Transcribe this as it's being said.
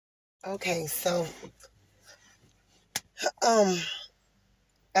Okay, so um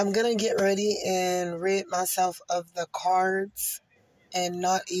I'm gonna get ready and rid myself of the cards and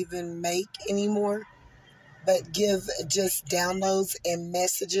not even make anymore, but give just downloads and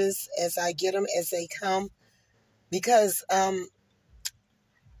messages as I get them as they come. Because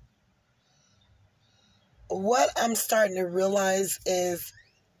what I'm starting to realize is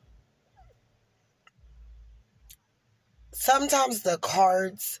sometimes the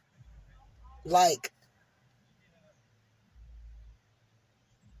cards, like,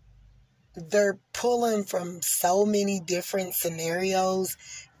 they're pulling from so many different scenarios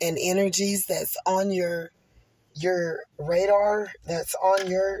and energies that's on your radar, that's on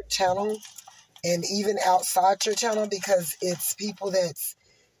your channel, and even outside your channel, because it's people that's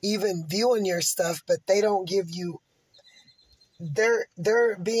even viewing your stuff, but they don't give you,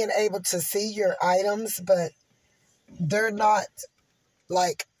 they're being able to see your items, but they're not,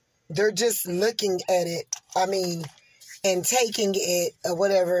 like, they're just looking at it, I mean, and taking it or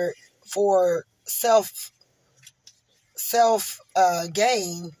whatever for self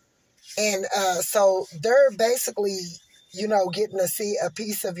gain. And so they're basically, getting to see a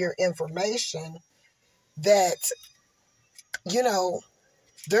piece of your information that, you know,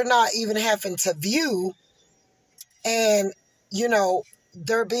 they're not even having to view. And,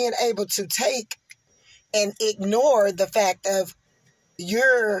 they're being able to take and ignore the fact of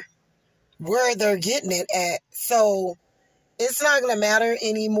you're where they're getting it at. So it's not going to matter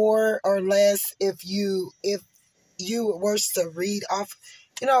any more or less if you were to read off,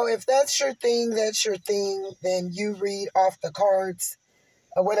 if that's your thing, that's your thing, then you read off the cards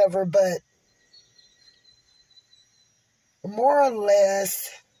or whatever. But more or less,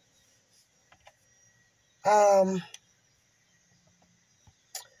 I'm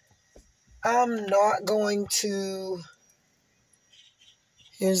not going to.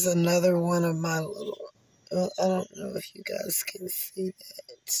 Here's another one of my little. I don't know if you guys can see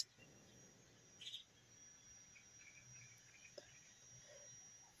that.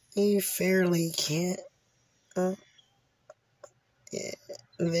 You fairly can't. Yeah,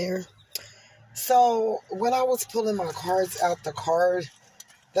 there. So when I was pulling my cards out the card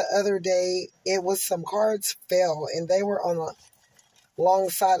the other day, it was some cards fell and they were on the long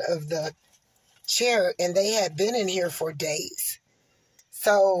side of the chair and they had been in here for days.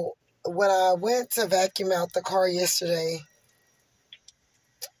 So when I went to vacuum out the car yesterday,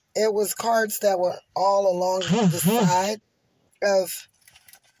 it was cards that were all along the side of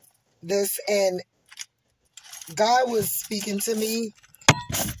this, and God was speaking to me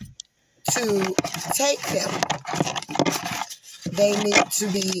to take them. They need to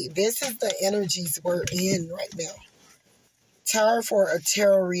be, this is the energies we're in right now. Tower for a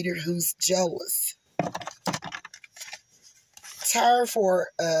tarot reader who's jealous. Tower for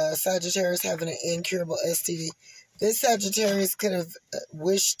Sagittarius having an incurable STD. This Sagittarius could have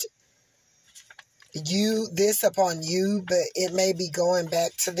wished this upon you, but it may be going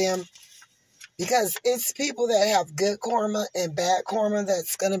back to them. Because it's people that have good karma and bad karma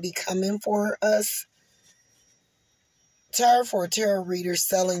that's going to be coming for us. Tower for a tarot reader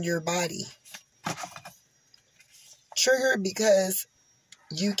selling your body. Triggered because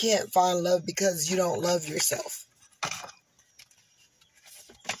you can't find love because you don't love yourself.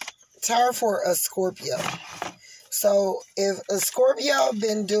 Tower for a Scorpio. So if a Scorpio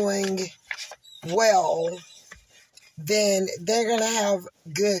been doing well, then they're going to have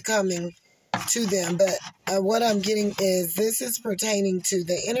good coming to them. But what I'm getting is this is pertaining to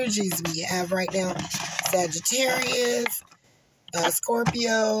the energies we have right now. Sagittarius,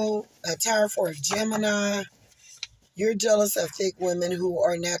 Scorpio, a Tower for a Gemini. You're jealous of thick women who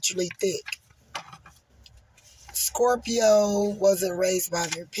are naturally thick. Scorpio wasn't raised by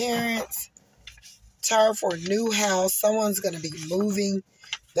their parents. Tower for new house. Someone's going to be moving.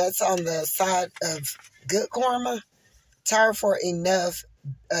 That's on the side of good karma. Tower for enough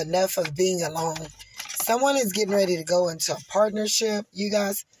of being alone. Someone is getting ready to go into a partnership, you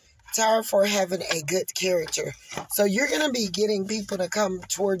guys. Tower for having a good character. So you're going to be getting people to come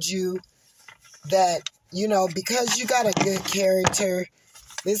towards you that, because you got a good character.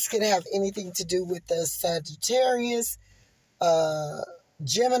 This could have anything to do with the Sagittarius,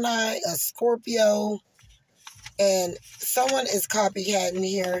 Gemini, a Scorpio, and someone is copycatting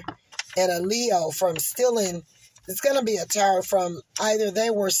here, and a Leo from stealing. It's going to be a tower from either they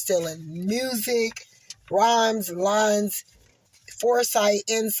were stealing music, rhymes, lines, foresight,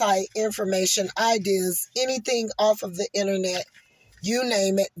 insight, information, ideas, anything off of the internet, you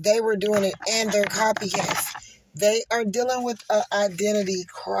name it, they were doing it, and they're copycats. They are dealing with an identity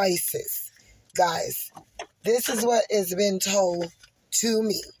crisis, guys. This is what has been told to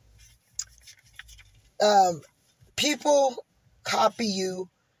me. People copy you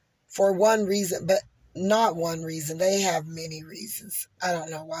for one reason, but not one reason. They have many reasons. I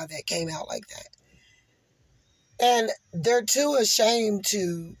don't know why that came out like that. And they're too ashamed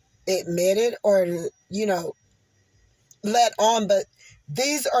to admit it or to, let on. But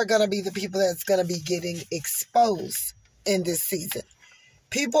these are going to be the people that's going to be getting exposed in this season.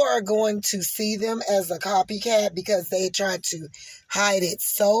 People are going to see them as a copycat because they tried to hide it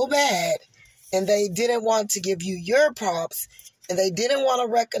so bad and they didn't want to give you your props and they didn't want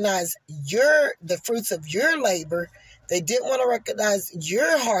to recognize the fruits of your labor. They didn't want to recognize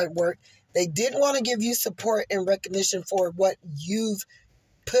your hard work. They didn't want to give you support and recognition for what you've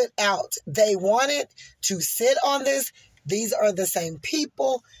put out. They wanted to sit on this. These are the same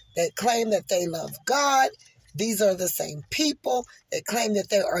people that claim that they love God. These are the same people that claim that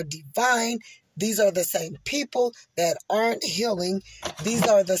they are divine. These are the same people that aren't healing. These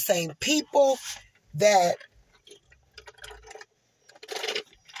are the same people that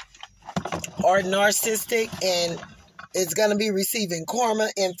are narcissistic and is going to be receiving karma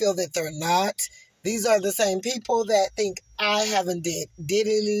and feel that they're not. These are the same people that think I haven't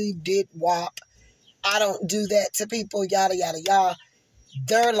did wop. I don't do that to people, yada, yada, yada.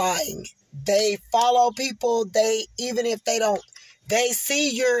 They're lying. They follow people. Even if they don't, they see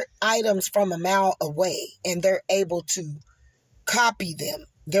your items from a mile away and they're able to copy them.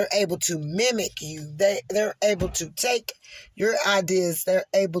 They're able to mimic you. They're able to take your ideas. They're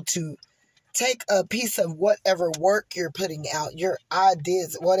able to take a piece of whatever work you're putting out, your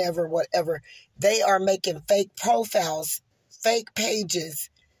ideas, whatever. They are making fake profiles, fake pages,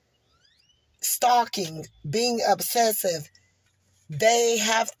 stalking, being obsessive.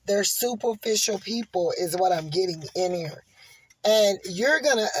 They're superficial people is what I'm getting in here. And you're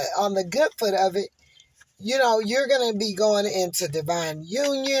going to, on the good foot of it, you're going to be going into divine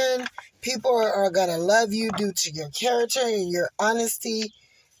union. People are going to love you due to your character and your honesty.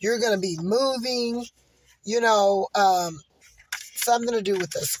 You're going to be moving, something to do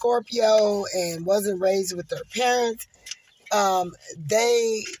with a Scorpio and wasn't raised with their parents.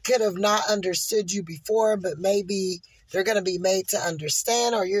 They could have not understood you before, but maybe they're going to be made to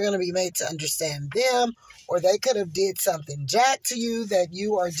understand, or you're going to be made to understand them, or they could have did something jack to you that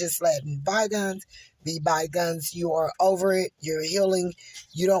you are just letting bygones be bygones. You are over it. You're healing.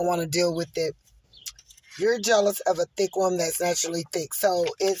 You don't want to deal with it. You're jealous of a thick woman that's naturally thick. So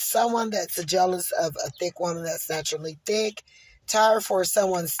it's someone that's jealous of a thick woman that's naturally thick. Tired for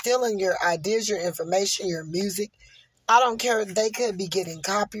someone stealing your ideas, your information, your music. I don't care. They could be getting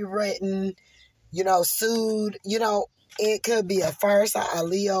copywritten, sued. It could be a fire sign, a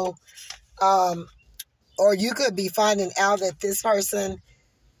Leo. Or you could be finding out that this person,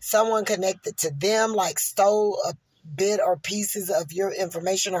 someone connected to them, like stole a bit or pieces of your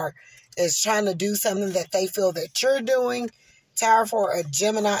information or is trying to do something that they feel that you're doing. Tired for a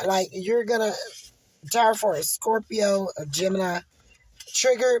Gemini, like you're going to tired for a Scorpio, a Gemini.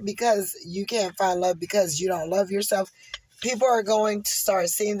 Triggered because you can't find love because you don't love yourself. People are going to start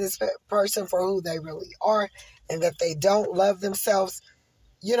seeing this person for who they really are and that they don't love themselves.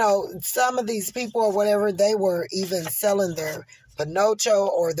 Some of these people or whatever, they were even selling their Pinocho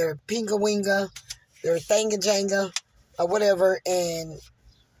or their Pinga Winga, their Thangajanga or whatever, and,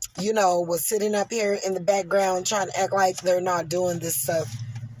 was sitting up here in the background trying to act like they're not doing this stuff.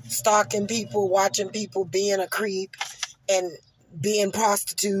 Stalking people, watching people, being a creep, and being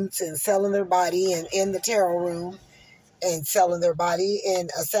prostitutes and selling their body and in the tarot room and selling their body, and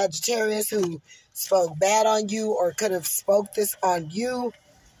a Sagittarius who spoke bad on you or could have spoke this on you.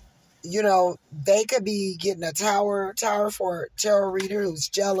 They could be getting a tower for a tarot reader who's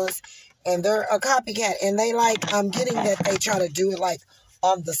jealous and they're a copycat and I'm getting that they try to do it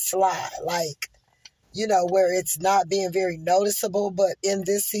on the sly, where it's not being very noticeable, but in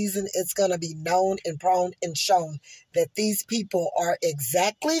this season, it's going to be known and prone and shown that these people are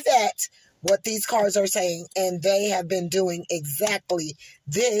exactly that, what these cards are saying, and they have been doing exactly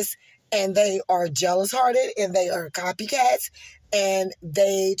this, and they are jealous-hearted, and they are copycats, and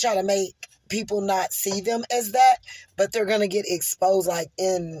they try to make people not see them as that, but they're going to get exposed,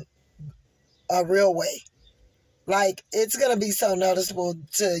 in a real way. It's going to be so noticeable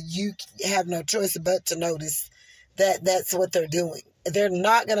you have no choice but to notice that that's what they're doing. They're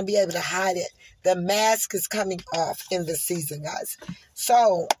not going to be able to hide it. The mask is coming off in this season, guys.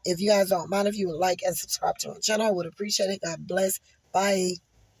 So, if you guys don't mind, if you would like and subscribe to my channel, I would appreciate it. God bless. Bye.